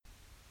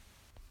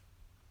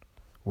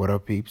What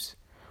up, peeps?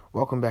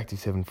 Welcome back to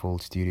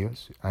Sevenfold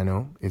Studios. I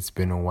know it's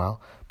been a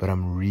while, but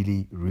I'm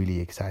really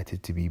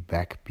excited to be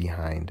back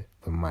behind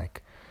the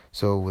mic.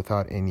 So,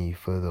 without any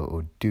further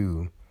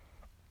ado,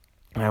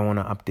 I want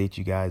to update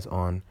you guys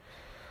on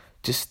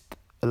just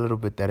a little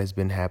bit that has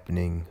been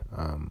happening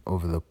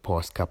over the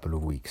past couple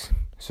of weeks.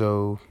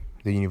 So,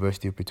 the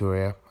University of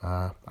Pretoria,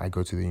 I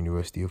go to the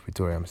University of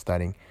Pretoria, I'm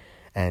studying,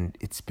 and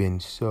it's been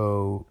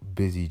so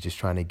busy just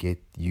trying to get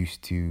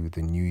used to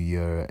the new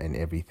year and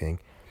everything.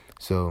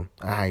 So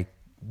I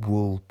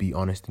will be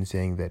honest in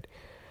saying that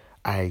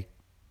I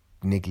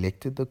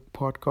neglected the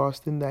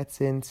podcast in that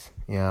sense.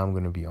 Yeah, I'm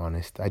going to be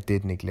honest. I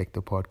did neglect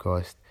the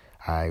podcast.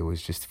 I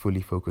was just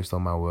fully focused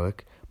on my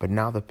work. But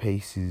now the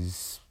pace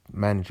is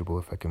manageable,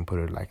 if I can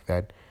put it like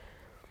that.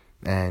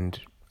 And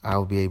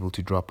I'll be able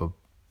to drop a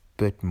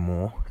bit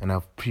more, and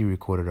I've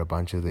pre-recorded a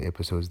bunch of the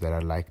episodes that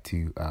I'd like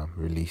to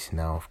release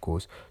now, of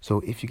course.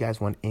 So if you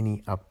guys want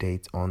any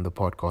updates on the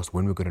podcast,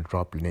 when we're going to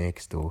drop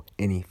next or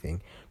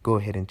anything, go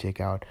ahead and check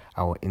out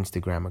our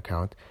Instagram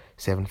account,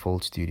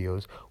 Sevenfold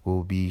Studios.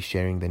 We'll be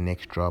sharing the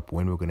next drop,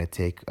 when we're going to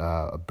take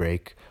a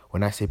break.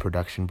 When I say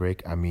production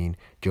break, I mean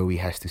Joey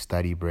has to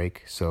study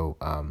break. So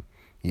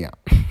yeah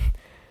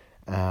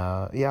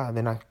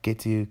then I get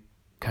to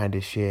kind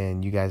of share,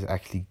 and you guys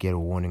actually get a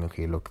warning.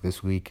 Okay, look,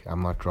 this week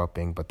I'm not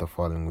dropping, but the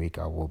following week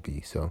I will be.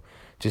 So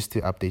just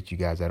to update you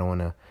guys, I don't want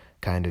to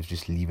kind of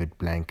just leave it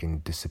blank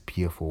and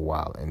disappear for a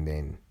while, and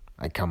then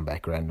I come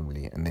back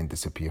randomly and then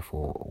disappear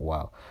for a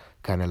while,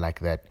 kind of like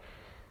that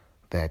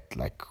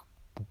like,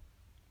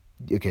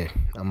 okay,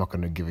 I'm not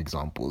going to give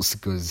examples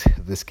because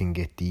this can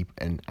get deep,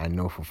 and I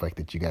know for a fact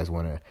that you guys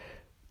want to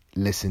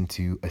listen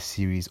to a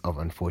series of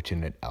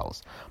unfortunate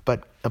L's.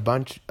 But a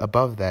bunch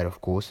above that,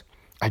 of course,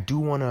 I do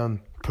want to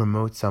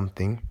promote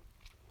something.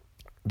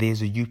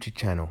 There's a YouTube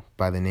channel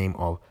by the name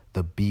of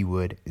the B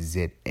Word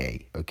ZA.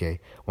 Okay,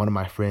 one of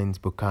my friends,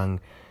 Bukang,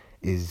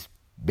 is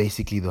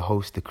basically the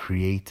host, the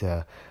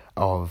creator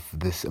of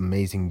this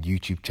amazing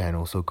YouTube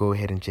channel. So go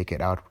ahead and check it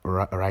out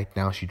right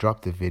now. She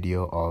dropped a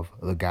video of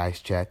the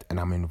guys chat, and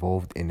I'm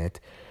involved in it.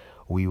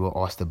 We were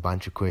asked a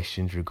bunch of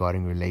questions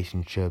regarding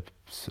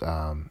relationships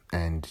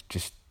and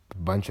just a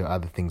bunch of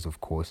other things,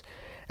 of course.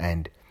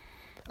 And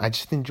I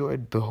just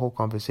enjoyed the whole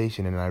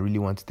conversation, and I really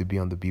wanted to be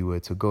on the B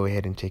Word. So go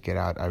ahead and check it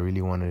out. I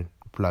really want to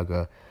plug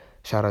a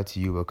shout out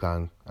to you,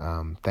 Wakang.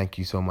 Thank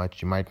you so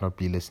much. You might not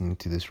be listening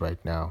to this right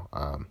now.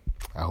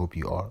 I hope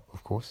you are,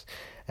 of course.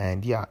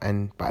 And yeah,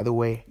 and by the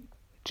way,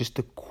 just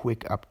a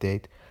quick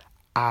update.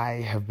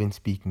 I have been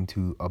speaking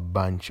to a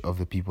bunch of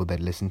the people that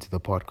listen to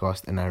the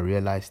podcast, and I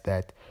realized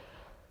that,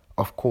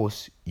 of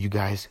course, you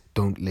guys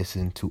don't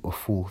listen to a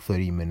full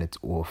 30 minutes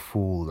or a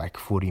full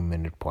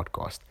 40-minute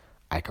podcast.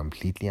 I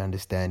completely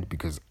understand,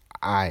 because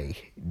I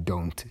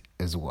don't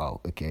as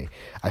well, okay?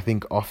 I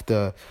think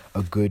after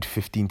a good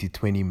 15 to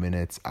 20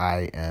 minutes,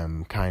 I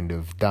am kind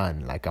of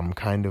done. I'm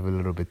kind of a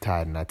little bit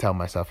tired, and I tell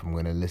myself I'm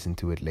going to listen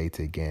to it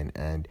later again,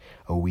 and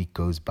a week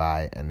goes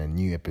by and a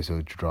new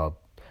episode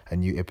drop,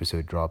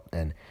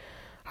 and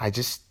I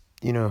just,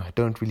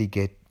 don't really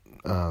get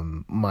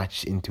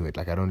much into it.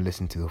 I don't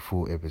listen to the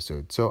full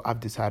episode. So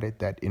I've decided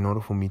that in order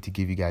for me to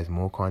give you guys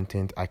more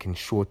content, I can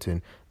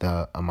shorten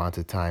the amount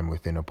of time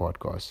within a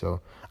podcast.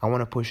 So I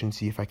want to push and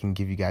see if I can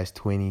give you guys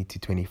 20 to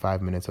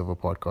 25 minutes of a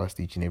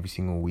podcast each and every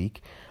single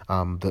week.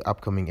 The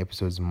upcoming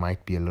episodes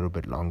might be a little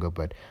bit longer,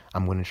 but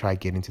I'm going to try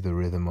get into the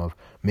rhythm of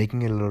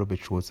making it a little bit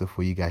shorter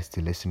for you guys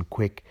to listen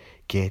quick,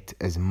 get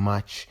as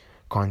much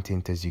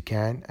content as you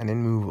can, and then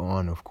move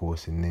on, of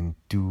course, and then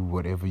do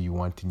whatever you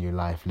want in your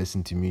life.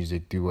 Listen to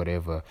music, do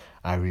whatever.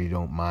 I really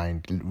don't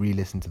mind.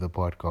 Re-listen to the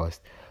podcast.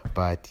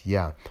 But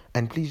yeah,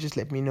 and please just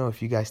let me know if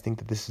you guys think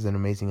that this is an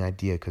amazing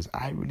idea, because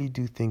I really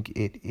do think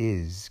it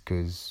is.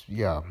 Because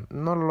yeah,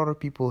 not a lot of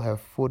people have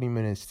 40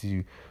 minutes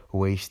to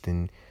waste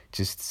and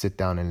just sit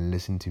down and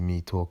listen to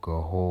me talk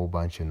a whole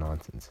bunch of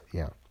nonsense.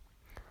 Yeah.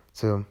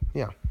 So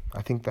yeah,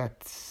 I think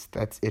that's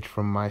it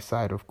from my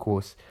side, of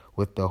course,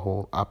 with the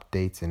whole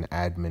updates and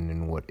admin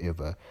and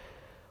whatever.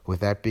 With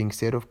that being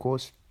said, of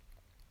course,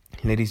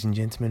 ladies and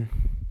gentlemen,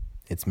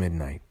 it's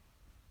midnight.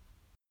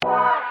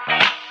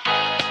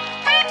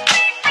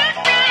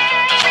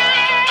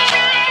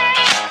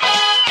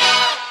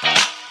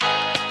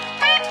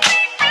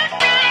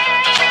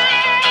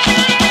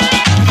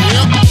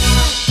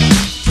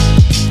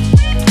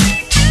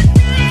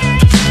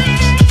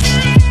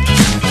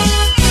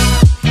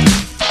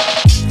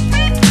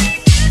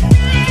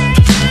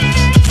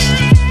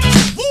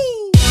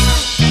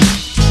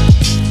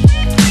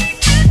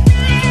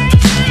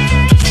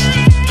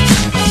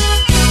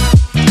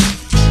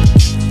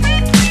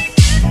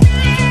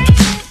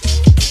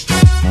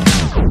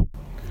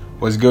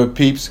 What's good,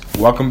 peeps?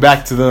 Welcome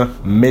back to the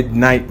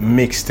Midnight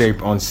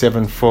Mixtape on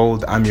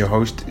Sevenfold. I'm your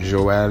host,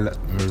 Joel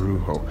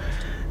Marujo.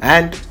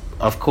 And,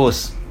 of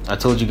course, I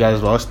told you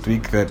guys last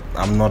week that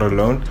I'm not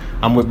alone.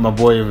 I'm with my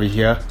boy over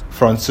here,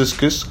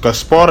 Franciscus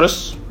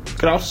Gasparis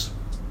Kraus.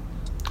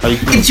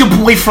 It's your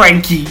boy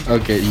Frankie.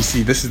 Okay, you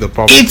see, this is the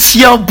problem. It's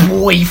your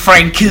boy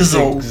Frank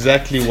Kizzle.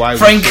 Exactly why.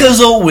 Frank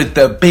Kizzle with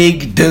the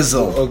big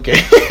dizzle. Okay.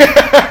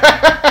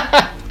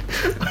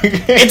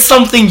 It's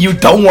something you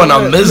don't want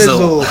to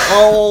mizzle.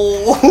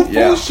 Oh,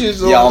 Yeah.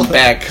 shizzle. Yeah, I'm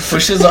back for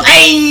shizzle.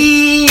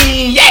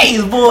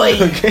 Hey, boy.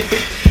 Okay,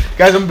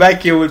 guys, I'm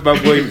back here with my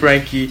boy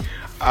Frankie.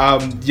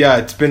 Yeah,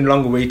 it's been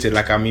long awaited.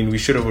 Like, I mean, we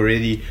should have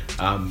already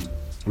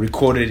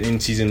recorded in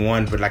season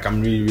 1, but like,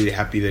 I'm really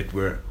happy that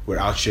we're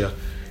out here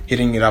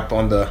hitting it up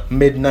on the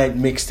midnight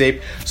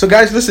mixtape. So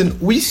guys, listen,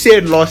 we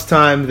said last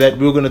time that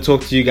we were going to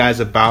talk to you guys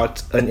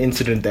about an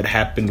incident that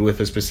happened with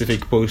a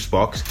specific post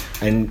box,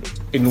 and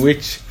in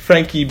which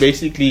Frankie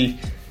basically,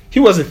 he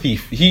was a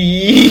thief.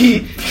 He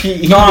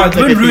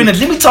Don't ruin it.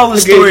 Let me tell the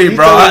story,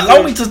 bro.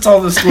 Allow me to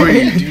tell the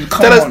story, dude.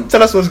 Come on.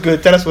 Tell us what's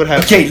good. Tell us what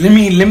happened. Okay, let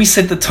me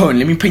set the tone.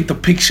 Let me paint the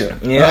picture.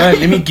 Yeah.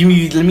 Let me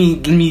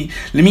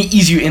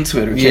ease you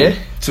into it. Okay. Yeah.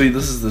 So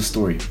this is the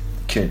story.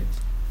 Okay.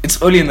 It's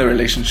early in the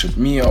relationship.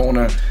 I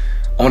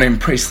wanna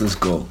impress this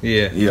girl.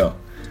 Yeah. Yeah.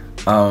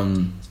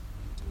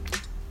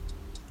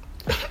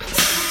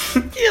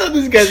 Yeah,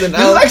 this guy's an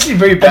This is actually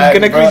very bad.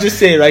 Can I just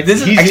say, right?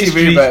 This is actually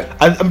very bad.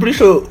 I'm pretty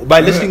sure by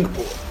listening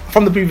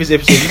from the previous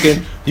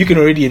episode, you can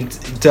already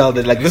tell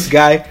that, like, this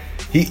guy,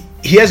 he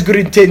has good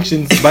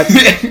intentions, but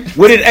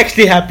when it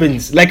actually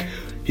happens,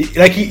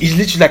 he's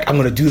literally like, I'm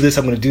gonna do this,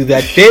 I'm gonna do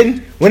that.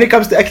 Then when it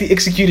comes to actually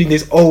executing,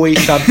 there's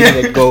always something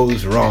that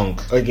goes wrong.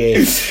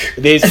 Okay,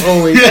 there's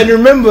always, and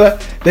remember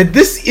that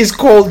this is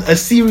called a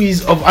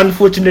series of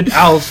unfortunate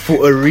owls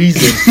for a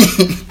reason.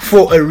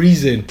 For a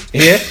reason.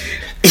 Yeah.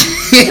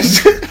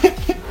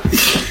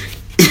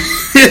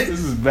 This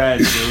is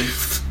bad,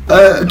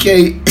 bro.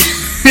 Okay.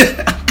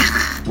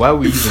 Why are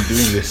we even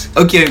doing this?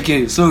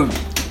 Okay. So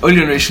early in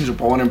the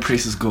relationship, I want to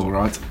impress this girl,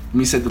 right? Let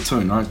me set the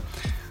tone, right?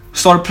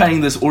 Started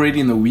planning this already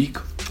in the week,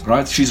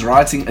 right? She's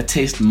writing a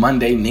test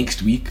Monday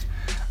next week.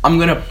 I'm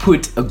gonna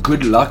put a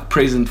good luck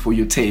present for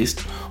your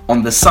test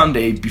on the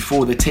Sunday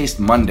before the test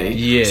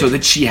Monday, so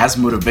that she has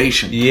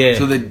motivation,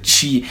 so that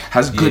she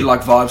has good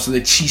luck vibes, so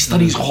that she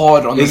studies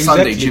hard on the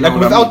Sunday. Do you know like,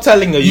 without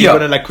telling her, you're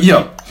gonna like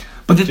quickly.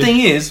 But the thing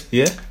is,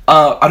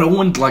 I don't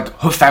want like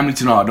her family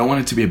to know. I don't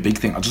want it to be a big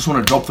thing. I just want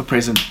to drop the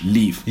present,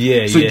 leave.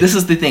 So this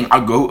is the thing. I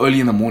go early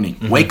in the morning,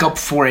 wake up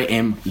 4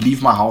 a.m,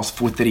 leave my house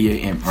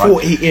 4:30 a.m. Right?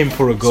 4 a.m.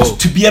 for a girl. So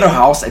to be at her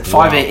house at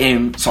 5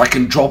 a.m. so I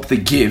can drop the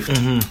gift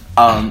in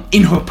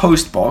her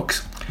post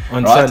box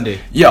on Sunday.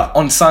 Yeah,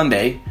 on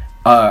Sunday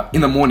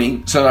in the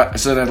morning, so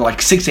that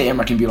like 6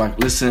 a.m. I can be like,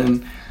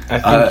 listen, I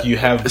think you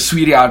have,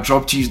 sweetie, I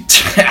dropped you.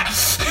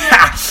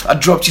 I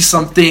dropped you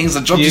some things.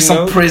 I dropped you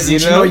some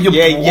presents. You know your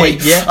boy.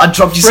 I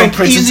dropped you some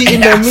presents. Easy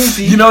in the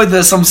movie. You know,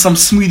 there's some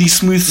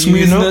smoothness.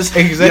 You know?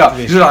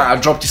 Exactly. Yeah, I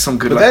dropped you some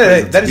good.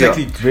 That is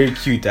actually very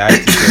cute. I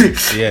have to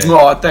say. Yeah.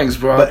 Oh, thanks,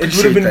 bro. But it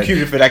would have been cute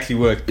if it actually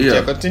worked.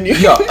 Yeah. Continue.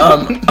 Yeah. It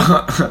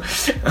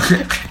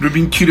would have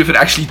been cute if it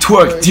actually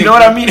twerked. Do you know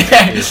what I mean?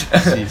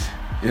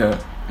 Yeah.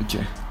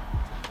 Okay.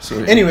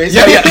 Sorry. Anyways.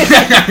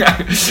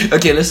 Yeah.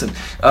 Okay, listen.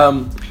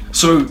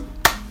 So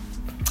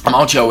I'm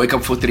out here, I wake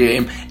up 4:30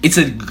 a.m. It's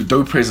a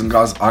dope present,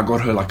 guys. I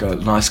got her like a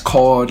nice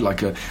card,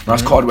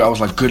 card where I was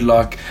like, good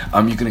luck,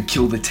 you're gonna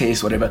kill the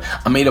test, whatever.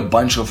 I made a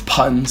bunch of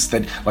puns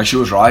that, like, she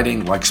was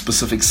writing like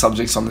specific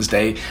subjects on this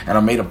day, and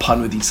I made a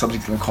pun with each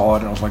subject in the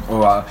card, and I was like,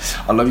 oh,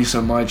 I love you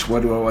so much.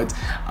 What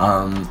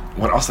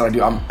else did I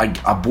do?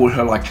 I bought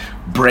her like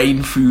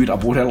brain food, I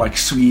bought her like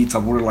sweets, I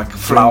bought her like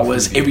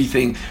flowers,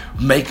 everything.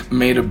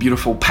 Made a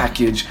beautiful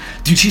package.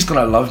 Dude, she's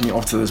gonna love me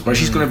after this, bro.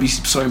 She's gonna be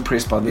so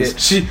impressed by this.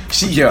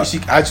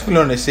 I just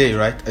want to say,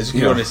 right?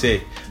 Want to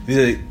say,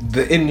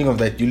 the ending of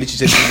that, you literally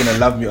said she's gonna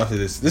love me after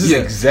this. This is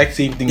the exact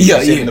same thing you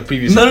said in the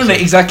previous episode. No,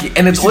 exactly.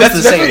 And it's always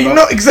the same. You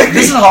know exactly.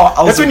 This is how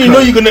I was. That's when you know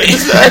you're gonna.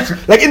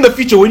 Like in the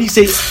future, when you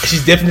say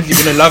she's definitely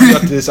gonna love you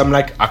after this, I'm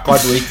like, I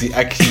can't wait to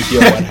actually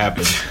hear what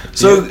happens.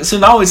 So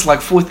now it's like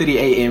 4:30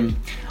 a.m.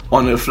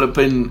 on a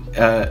flipping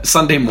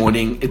Sunday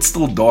morning. It's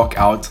still dark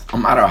out.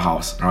 I'm at her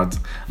house, right?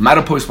 I'm at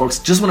her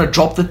postbox. Just want to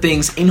drop the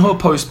things in her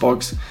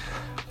postbox,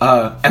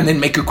 and then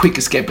make a quick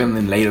escape, and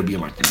then later be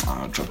like,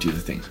 I dropped you the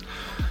things.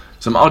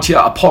 So I'm out here.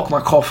 I park my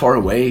car far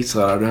away so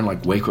that I don't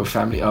like wake her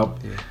family up.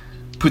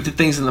 Put the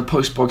things in the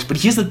postbox. But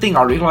here's the thing.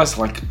 I realized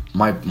like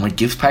my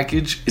gift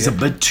package is a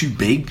bit too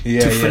big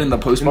to fit in the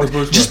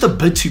postbox. Just a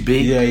bit too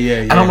big.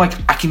 And I'm like,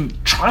 I can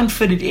try and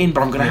fit it in,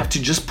 but I'm gonna have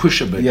to just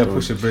push a bit.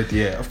 Push a bit.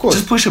 Yeah, of course.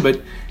 Just push a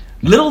bit.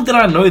 Little did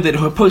I know that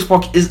her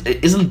postbox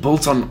isn't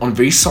built on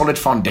very solid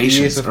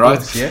foundations, right?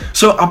 Course, yeah.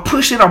 So I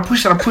push it,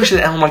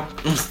 and I'm like,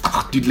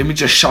 dude, let me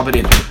just shove it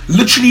in.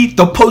 Literally,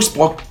 the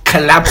postbox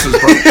collapses,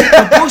 bro.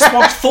 The post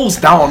box falls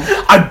down.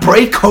 I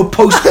break her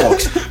post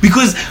box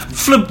because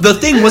the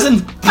thing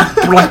wasn't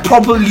like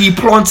properly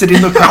planted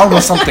in the ground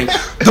or something.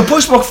 The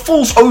post box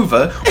falls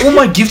over. All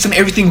my gifts and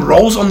everything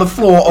rolls on the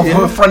floor of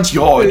her front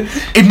yard.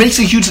 It makes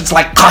a huge. It's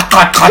like cut. The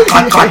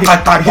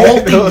whole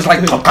thing is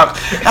like cut.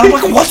 And I'm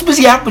like, what's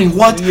busy happening?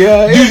 What?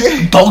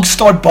 Dogs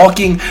start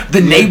barking.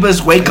 The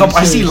neighbors wake up.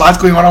 I see lights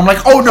going on. I'm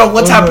like, oh no,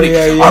 what's happening?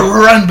 I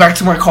run back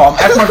to my car.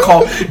 I'm at my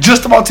car,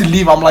 just about to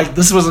leave. I'm like,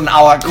 this was an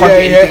hour. I can't do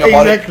anything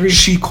about it.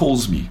 She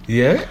calls me.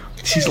 Yeah.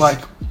 She's like,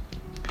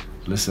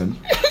 listen,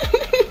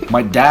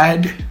 my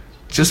dad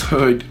just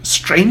heard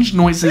strange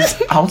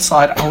noises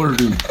outside our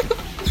room,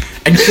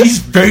 and he's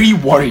very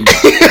worried.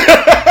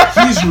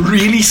 He's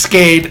really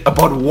scared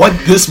about what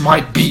this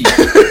might be.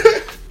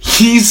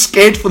 He's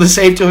scared for the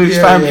safety of his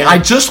family. Yeah. I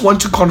just want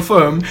to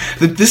confirm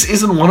that this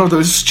isn't one of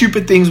those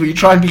stupid things where you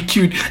try and be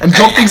cute and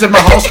drop things at my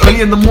house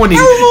early in the morning.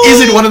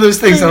 Is it one of those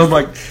things? And I'm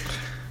like,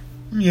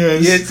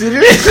 yes, it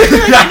is.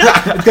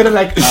 It's kind of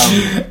like,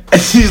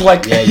 and she's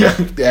like,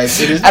 yes,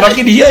 it is. and I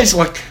can hear it's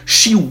like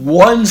she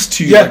wants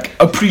to like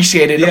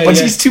appreciate it, but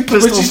she's too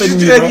pissed off at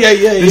me.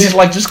 And she's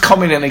like, just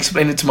come in and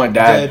explain it to my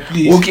dad.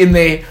 Walk in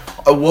there.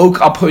 I woke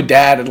up her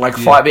dad at like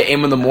 5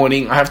 a.m. in the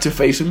morning. I have to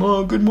face him.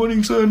 Oh, good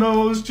morning, sir.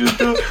 No, I was just,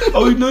 I was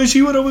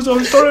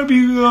trying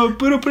to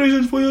put a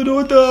present for your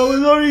daughter. I was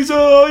sorry,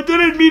 sir. I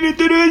didn't mean it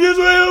today. Just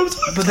I'm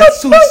sorry. But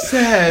that's so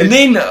sad. And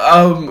then,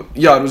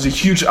 it was a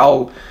huge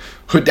owl.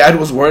 Her dad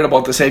was worried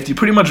about the safety.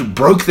 Pretty much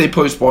broke their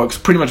post box.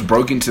 Pretty much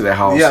broke into their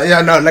house.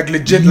 No, like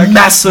legit, like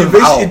massive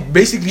owl. It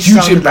basically huge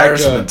sounded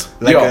embarrassment.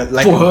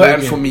 Like for her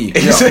and for me.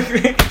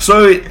 Exactly. Yeah.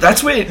 So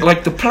that's where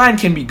like the plan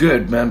can be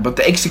good, man, but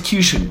the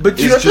execution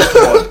is just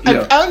hard.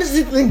 I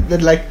honestly think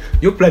that like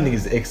your planning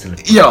is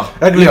excellent. Yeah.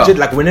 Like legit,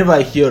 like whenever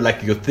I hear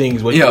like your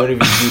things, whatever you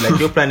do, like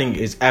your planning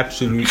is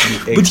absolutely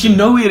excellent. But you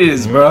know it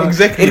is, bro.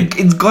 Exactly.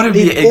 It's gotta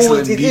be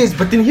excellent. It is.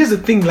 But then here's the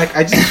thing, like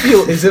I just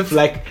feel as if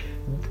like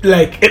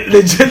it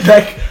legit,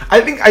 like I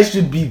think I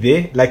should be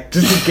there, like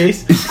just in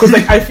case, because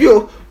like I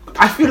feel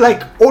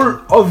like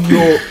all of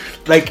your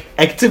like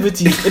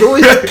activities,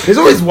 there's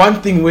always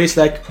one thing where it's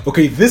like,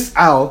 okay, this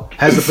owl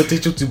has the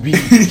potential to be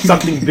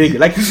something big.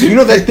 Like, you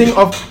know that thing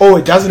of, oh,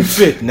 it doesn't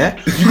fit, nah?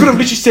 You could have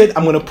literally said,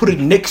 I'm gonna put it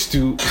next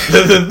to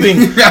the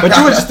thing, but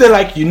you were just there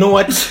like, you know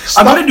what?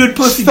 I'm gonna do it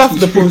perfectly. Stuff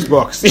the post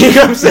box. You know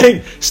what I'm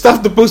saying?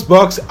 Stuff the post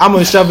box. I'm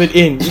gonna shove it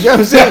in. You know what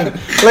I'm saying?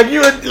 Like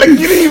you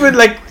didn't even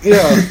like,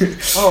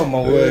 Oh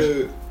my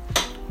word.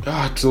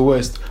 It's the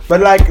worst.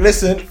 But like,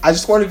 listen, I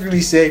just want to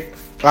really say,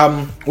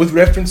 with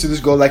reference to this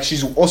girl, like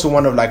she's also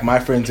one of like my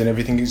friends and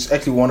everything. It's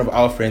actually one of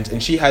our friends,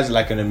 and she has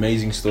like an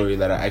amazing story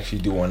that I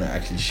actually do want to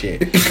actually share.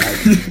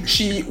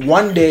 Like,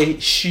 one day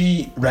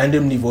she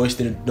randomly voiced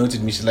and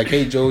noted me. She's like,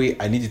 "Hey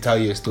Joey, I need to tell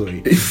you a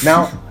story."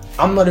 Now,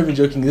 I'm not even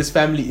joking. This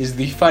family is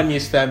the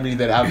funniest family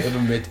that I've ever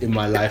met in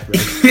my life,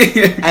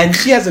 right? And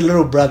she has a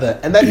little brother,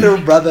 and that little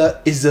brother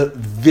is a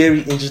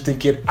very interesting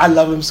kid. I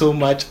love him so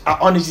much. I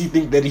honestly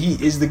think that he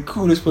is the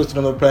coolest person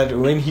on the planet.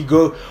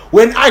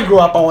 When I grow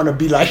up, I want to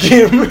be like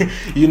him,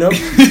 you know.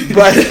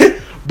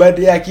 But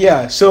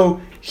yeah. So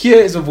here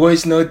is a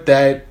voice note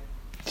that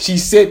she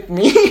sent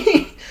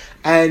me,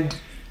 and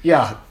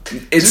yeah.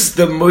 It's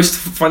the most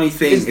funny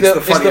thing. It's the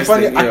funniest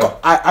thing.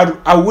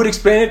 I would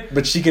explain it,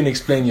 but she can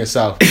explain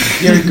yourself.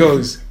 Here it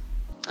goes.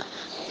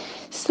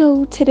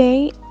 So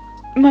today,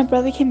 my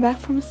brother came back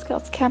from a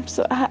Scouts camp,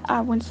 so I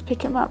went to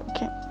pick him up.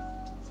 Okay,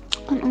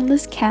 and on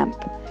this camp,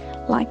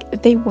 like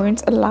they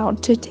weren't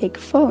allowed to take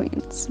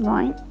phones,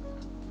 right?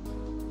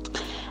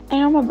 I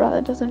know my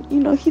brother doesn't.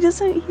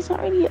 He's not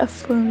really a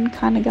phone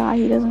kind of guy.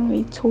 He doesn't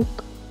really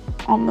talk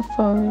on the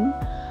phone.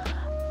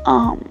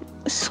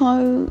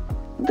 So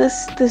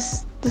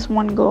this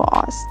one girl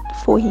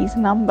asked for his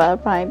number,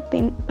 but I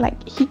think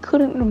like he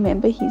couldn't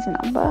remember his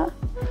number.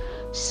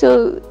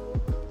 So,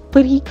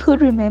 but he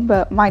could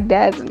remember my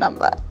dad's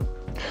number.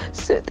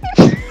 So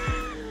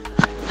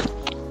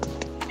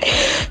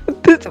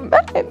this man,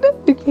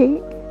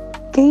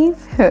 gave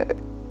her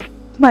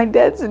my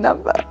dad's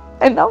number,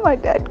 and now my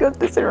dad got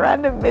this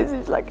random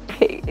message like,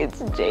 "Hey,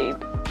 it's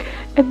Jade,"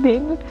 and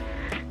then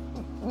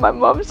my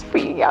mom's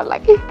freaking out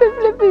like,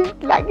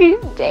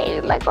 it's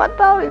Jade, like what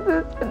the hell is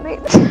this? And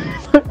then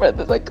my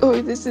brother's like,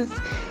 "Oh, this is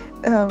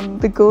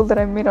the girl that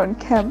I met on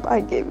camp. I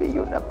gave her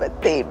your number."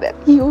 Then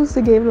he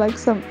also gave like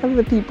some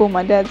other people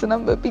my dad's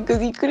number because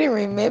he couldn't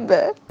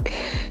remember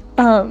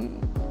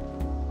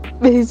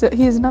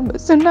his number.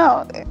 So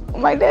now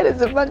my dad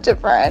is a bunch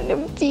of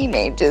random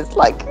teenagers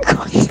like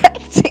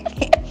contacting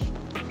him.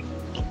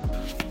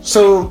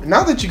 So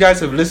now that you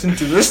guys have listened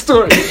to this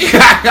story,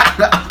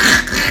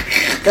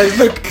 guys,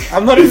 look,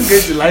 I'm not even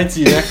going to lie to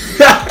you.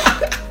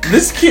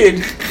 This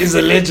kid is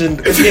a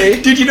legend.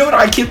 Okay, dude, you know what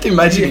I kept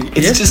imagining?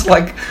 It's just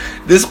like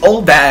this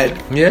old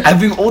dad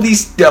having all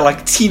these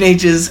like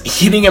teenagers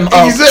hitting him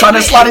up, trying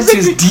to slide into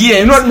his DMs.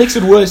 You know what makes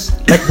it worse?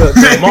 Like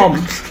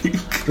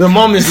the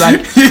mom is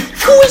like,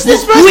 who is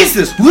this? Who is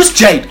this? Who's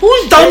Jade?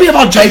 Tell me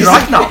about Jade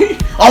right now.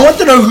 I want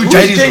to know who Who's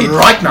Jade is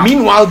right now.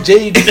 Meanwhile,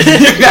 Jade.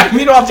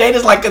 Meanwhile, Jade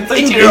is like a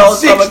 30-year-old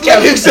summer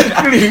camp.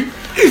 Exactly.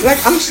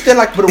 Like, I'm still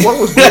like, but what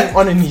was going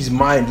on in his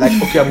mind? Like,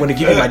 okay, I'm gonna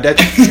give you my dad.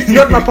 You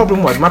know what my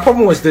problem was? My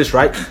problem was this,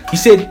 right? He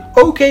said,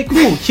 okay,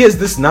 cool, here's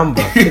this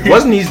number. It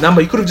wasn't his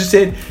number. He could have just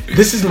said,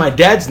 this is my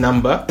dad's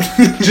number.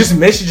 Just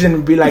message him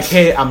and be like,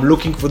 hey, I'm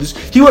looking for this.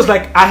 He was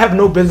like, I have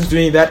no business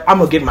doing that. I'm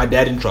gonna get my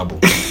dad in trouble.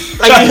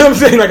 Like, you know what I'm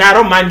saying? Like, I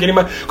don't mind getting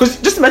my... Because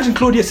just imagine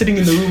Claudia sitting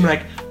in the room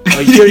like,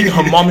 hearing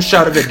her mom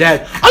shout at her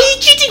dad, are you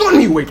cheating on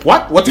me? Wait,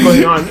 what? What's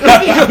going on? You know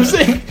what I'm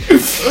saying?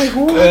 Like,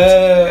 what?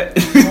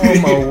 Oh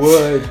my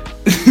word.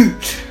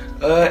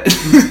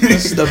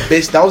 This is the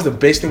best. That was the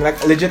best thing.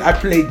 Like, legit, I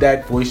played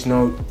that voice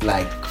note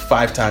like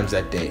 5 times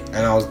that day,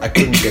 and I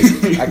couldn't take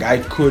it. Like, I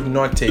could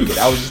not take it.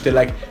 I was just there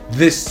like,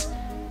 this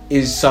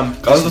is some.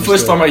 That was the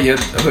first time I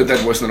heard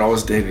that voice when I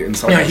was dead.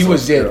 Yeah, he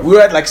was dead. We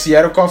were at like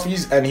Seattle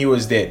Coffees, and he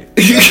was dead.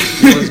 He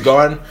was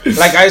gone.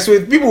 Like, I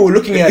swear, people were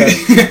looking at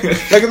us.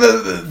 Like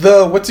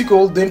the what's it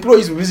called? The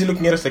employees were busy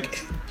looking at us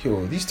like,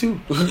 yo, these two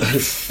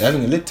they're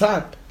having a lit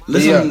time.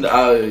 Listen,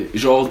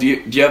 Joel, do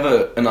you have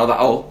another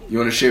L you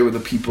want to share with the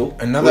people?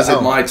 Another or is L?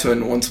 it my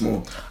turn once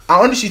more? I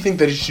honestly think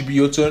that it should be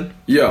your turn.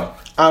 Yeah.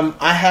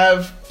 I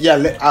have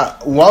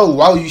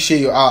while you share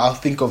your L, I'll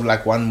think of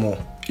like one more.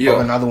 Yeah.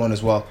 Of another one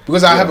as well,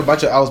 because I have a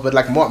bunch of L's, but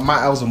like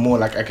my L's are more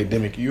like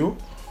academic. You?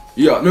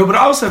 Yeah, no, but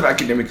I also have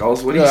academic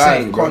L's. What are you I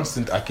saying, have bro?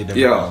 constant academic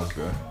Yeah. L's,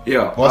 bro.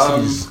 Yeah. What's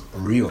is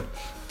real?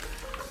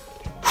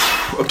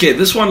 Okay,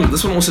 this one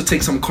also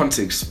takes some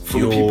context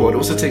for the people. It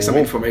also takes some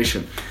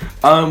information.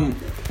 I'm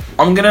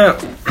gonna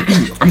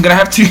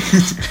have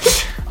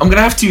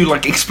to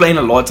like explain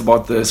a lot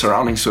about the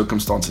surrounding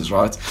circumstances,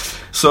 right?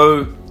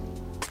 So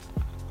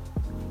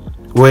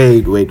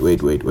Wait.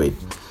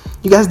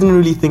 You guys didn't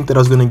really think that I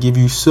was gonna give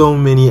you so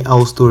many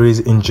L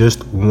stories in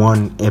just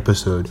one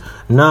episode.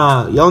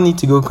 Nah, y'all need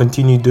to go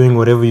continue doing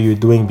whatever you're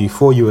doing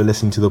before you were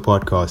listening to the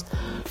podcast.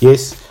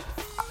 Yes,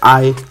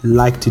 I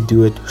like to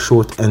do it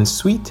short and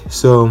sweet.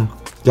 So,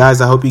 guys,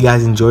 I hope you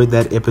guys enjoyed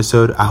that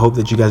episode. I hope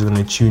that you guys are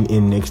gonna tune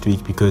in next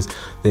week, because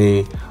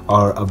there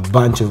are a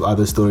bunch of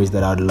other stories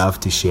that I'd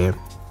love to share.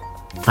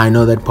 I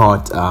know that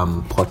part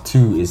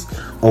 2 is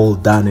all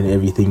done and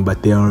everything,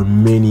 but there are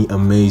many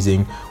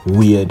amazing,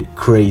 weird,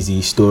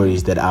 crazy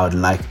stories that I would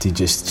like to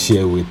just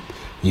share with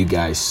you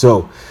guys.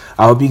 So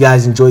I hope you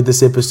guys enjoyed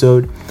this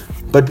episode.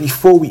 But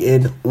before we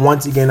end,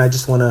 once again, I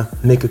just want to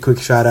make a quick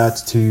shout out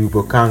to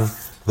Bokang,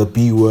 the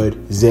B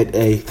Word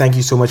ZA. Thank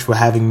you so much for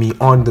having me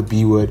on the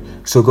B Word.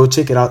 So go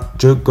check it out.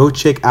 Go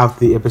check out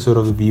the episode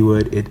of the B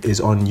Word. It is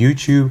on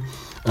YouTube.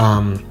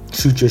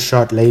 Shoot your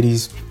shot,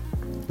 ladies.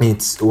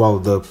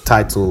 The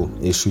title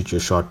is Shoot Your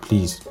Shot.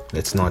 Please,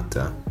 let's not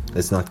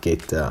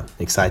get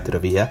excited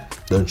over here.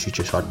 Don't shoot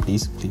your shot,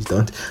 please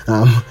don't.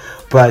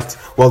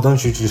 Don't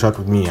shoot your shot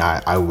with me.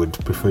 I would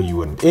prefer you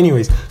wouldn't.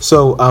 Anyways,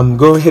 so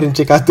go ahead and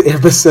check out the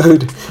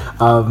episode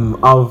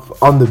of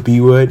On the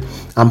B Word.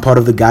 I'm part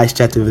of the guys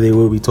chat over there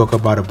where we talk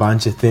about a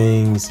bunch of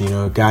things,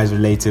 guys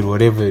related,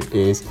 whatever it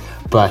is.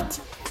 But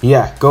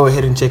yeah, go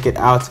ahead and check it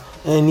out.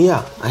 And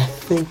yeah, I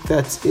think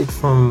that's it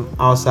from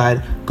our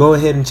side. Go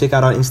ahead and check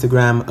out our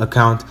Instagram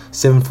account,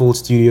 Sevenfold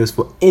Studios,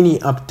 for any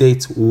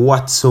updates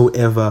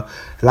whatsoever.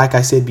 Like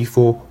I said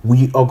before,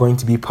 we are going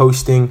to be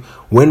posting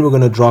when we're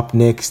going to drop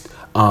next.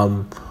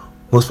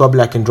 Most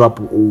probably I can drop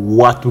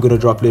what we're going to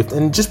drop left.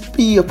 And just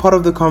be a part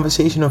of the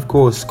conversation, of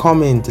course.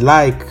 Comment,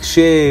 like,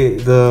 share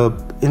the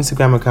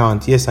Instagram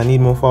account. Yes, I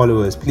need more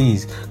followers.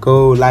 Please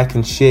go like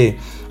and share.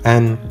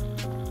 And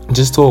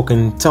just talk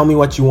and tell me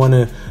what you want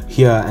to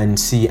hear and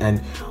see.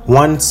 And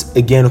once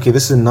again, okay,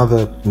 this is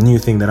another new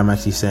thing that I'm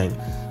actually saying.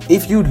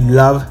 If you'd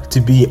love to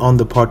be on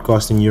the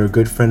podcast and you're a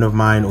good friend of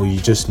mine, or you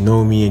just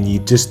know me and you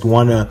just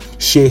want to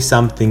share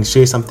something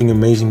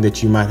amazing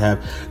that you might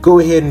have, go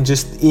ahead and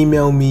just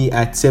email me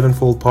at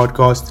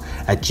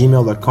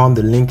sevenfoldpodcast@gmail.com.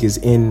 The link is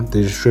in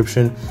the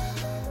description.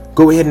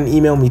 Go ahead and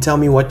email me. Tell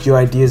me what your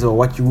ideas or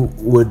what you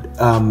would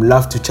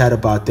love to chat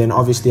about. Then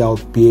obviously I'll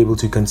be able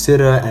to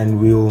consider, and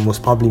we'll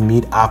most probably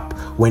meet up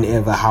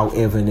whenever,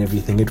 however, and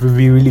everything. It would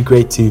be really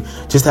great to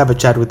just have a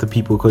chat with the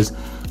people, because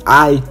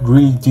I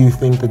really do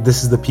think that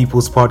this is the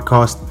people's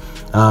podcast.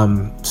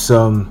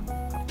 So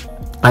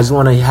I just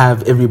want to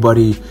have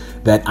everybody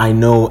that I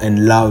know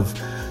and love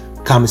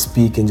come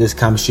speak and just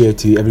come share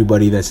to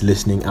everybody that's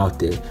listening out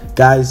there.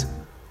 Guys,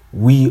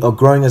 we are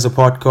growing as a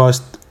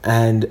podcast,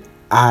 and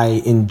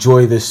I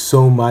enjoy this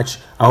so much.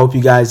 I hope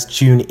you guys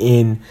tune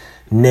in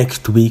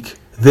next week.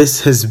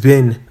 This has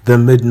been the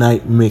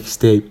Midnight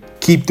Mixtape.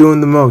 Keep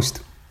doing the most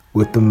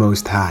with the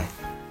Most High.